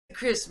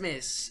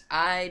Christmas!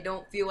 I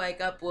don't feel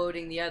like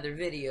uploading the other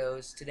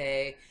videos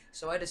today,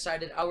 so I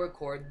decided I'll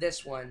record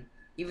this one.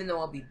 Even though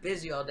I'll be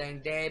busy all dang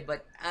day,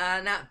 but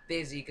not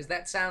busy, because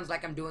that sounds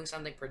like I'm doing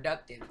something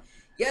productive.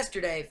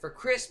 Yesterday, for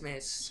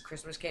Christmas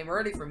came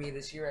early for me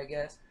this year, I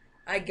guess,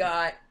 I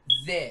got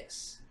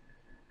this.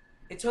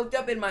 It's hooked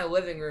up in my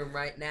living room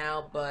right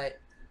now, but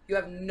you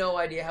have no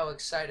idea how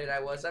excited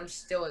I was. I'm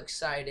still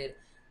excited,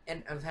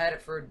 and I've had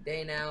it for a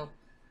day now,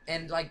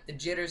 and like the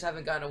jitters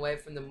haven't gone away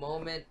from the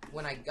moment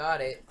when I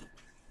got it.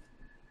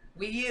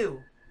 Wii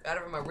U, got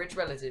it from my rich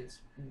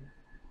relatives,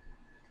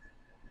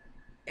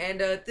 and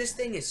this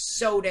thing is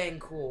so dang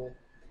cool.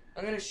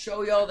 I'm gonna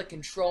show y'all the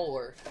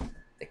controller.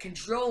 The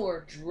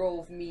controller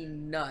drove me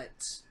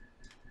nuts.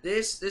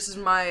 This is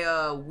my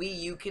Wii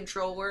U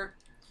controller.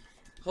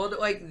 Hold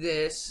it like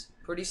this.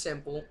 Pretty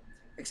simple.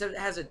 Except it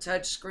has a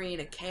touch screen,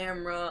 a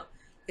camera.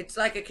 It's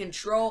like a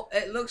control.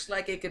 It looks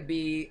like it could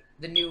be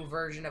the new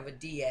version of a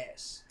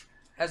DS.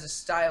 Has a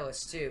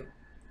stylus too.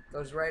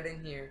 Goes right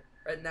in here.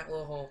 Right in that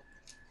little hole.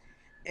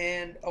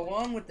 And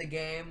along with the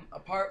game,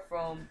 apart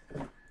from...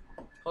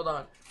 Hold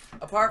on.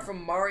 Apart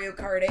from Mario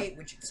Kart 8,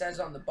 which it says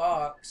on the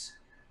box,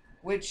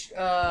 which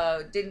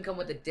didn't come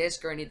with a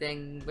disc or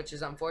anything, which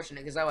is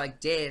unfortunate because I like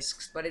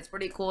discs, but it's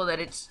pretty cool that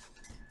it's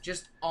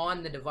just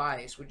on the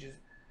device, which is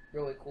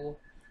really cool.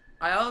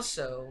 I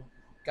also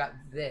got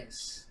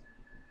this.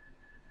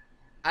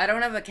 I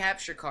don't have a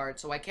capture card,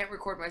 so I can't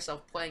record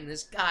myself playing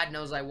this. God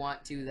knows I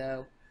want to,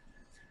 though.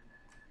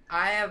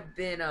 I have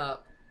been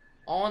up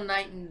all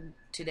night and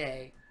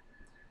today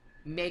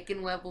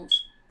making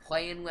levels,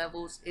 playing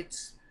levels.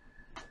 It's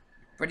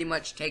pretty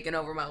much taken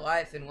over my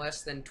life in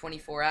less than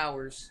 24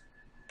 hours.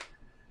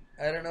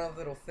 I don't know if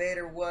it'll fade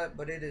or what,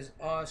 but it is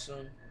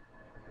awesome.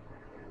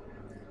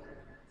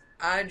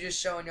 I'm just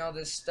showing y'all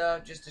this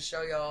stuff just to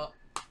show y'all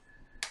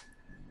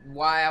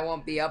why I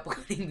won't be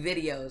uploading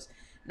videos.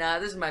 Now,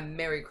 this is my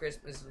Merry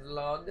Christmas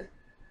vlog.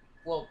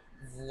 Well,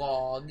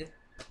 vlog.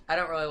 I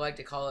don't really like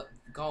to call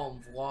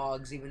them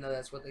vlogs, even though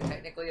that's what they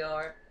technically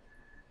are.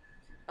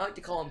 I like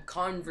to call them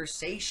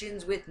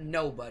conversations with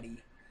nobody.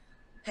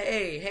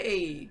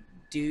 Hey,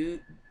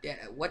 dude. Yeah,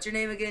 what's your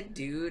name again,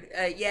 dude?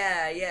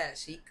 Yeah.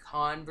 See,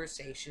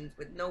 conversations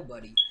with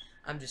nobody.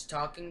 I'm just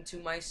talking to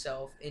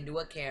myself into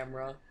a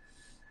camera,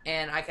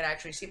 and I could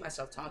actually see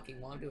myself talking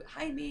while I'm doing.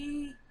 Hi,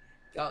 me.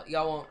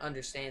 Y'all won't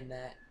understand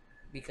that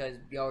because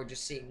y'all are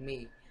just seeing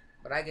me,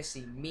 but I can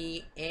see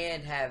me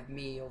and have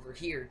me over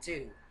here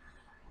too.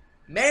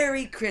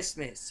 Merry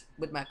Christmas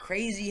with my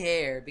crazy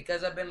hair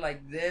because I've been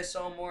like this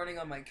all morning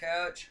on my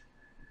couch.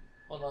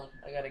 Hold on,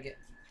 I gotta get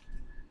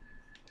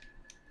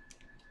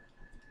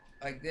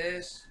like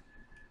this.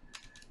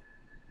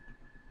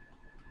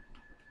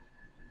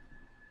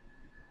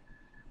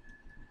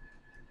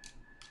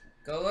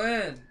 Go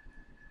in.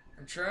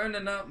 I'm trying to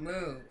not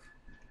move.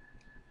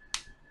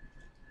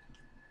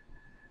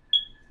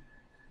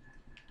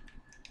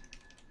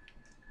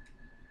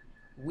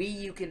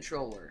 Wii U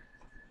controller.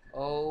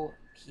 Oh,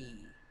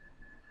 key.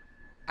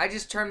 I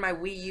just turned my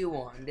Wii U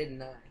on,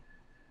 didn't I?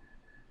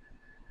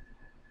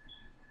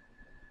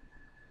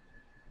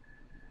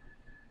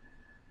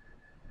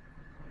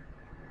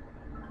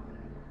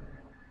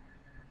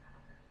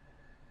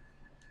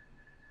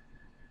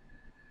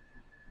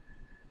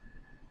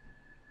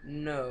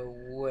 No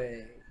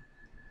way.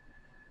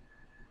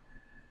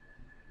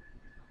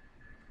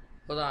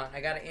 Hold on, I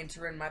gotta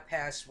enter in my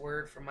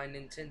password for my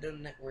Nintendo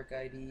Network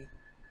ID.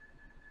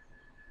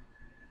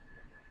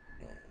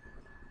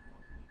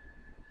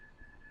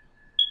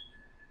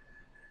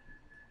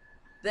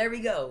 There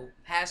we go.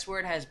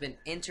 Password has been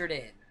entered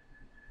in.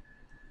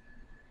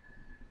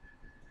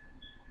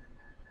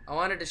 I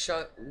wanted to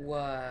show...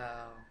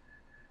 Wow.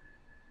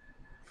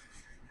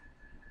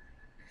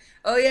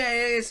 Oh,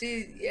 yeah,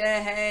 see...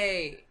 Yeah,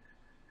 hey.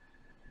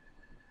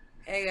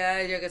 Hey,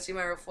 guys, you can see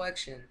my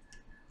reflection.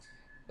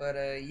 But,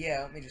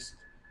 yeah, let me just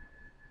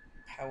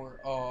power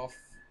off.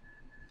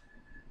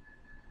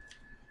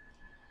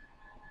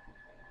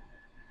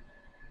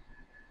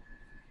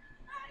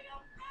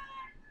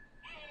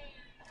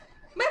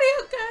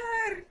 Mario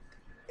Kart!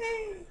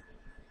 Hey!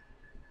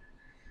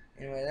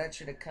 Anyway, that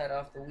should have cut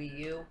off the Wii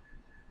U.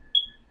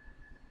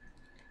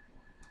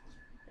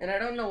 And I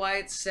don't know why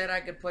it said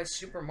I could play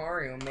Super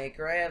Mario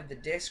Maker. I have the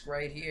disc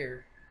right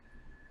here.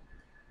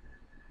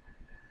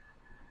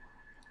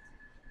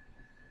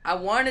 I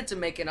wanted to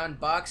make an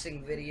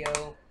unboxing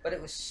video, but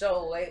it was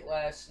so late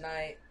last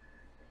night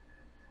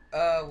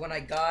when I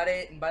got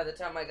it, and by the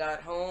time I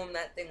got home,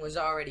 that thing was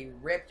already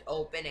ripped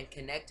open and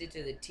connected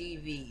to the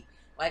TV.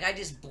 Like, I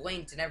just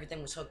blinked and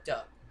everything was hooked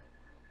up.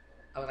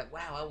 I was like,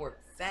 wow, I work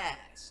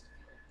fast.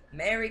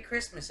 Merry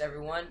Christmas,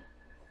 everyone.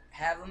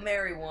 Have a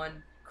merry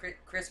one.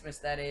 Christmas,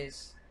 that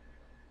is.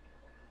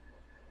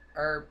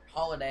 Or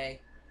holiday.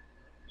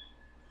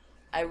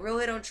 I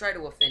really don't try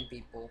to offend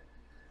people.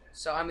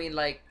 So, I mean,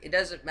 like, it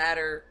doesn't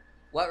matter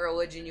what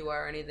religion you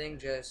are or anything,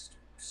 just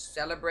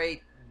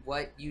celebrate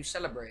what you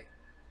celebrate.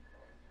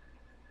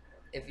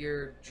 If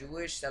you're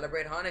Jewish,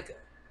 celebrate Hanukkah.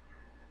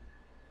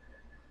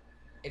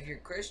 If you're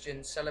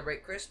Christian,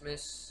 celebrate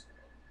Christmas.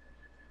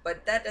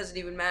 But that doesn't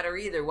even matter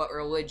either. What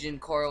religion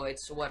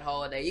correlates to what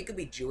holiday? You could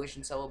be Jewish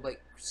and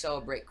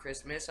celebrate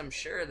Christmas. I'm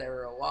sure there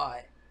are a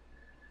lot.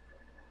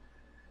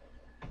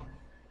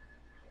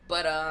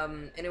 But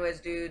anyways,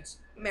 dudes,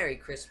 Merry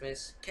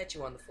Christmas. Catch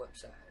you on the flip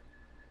side.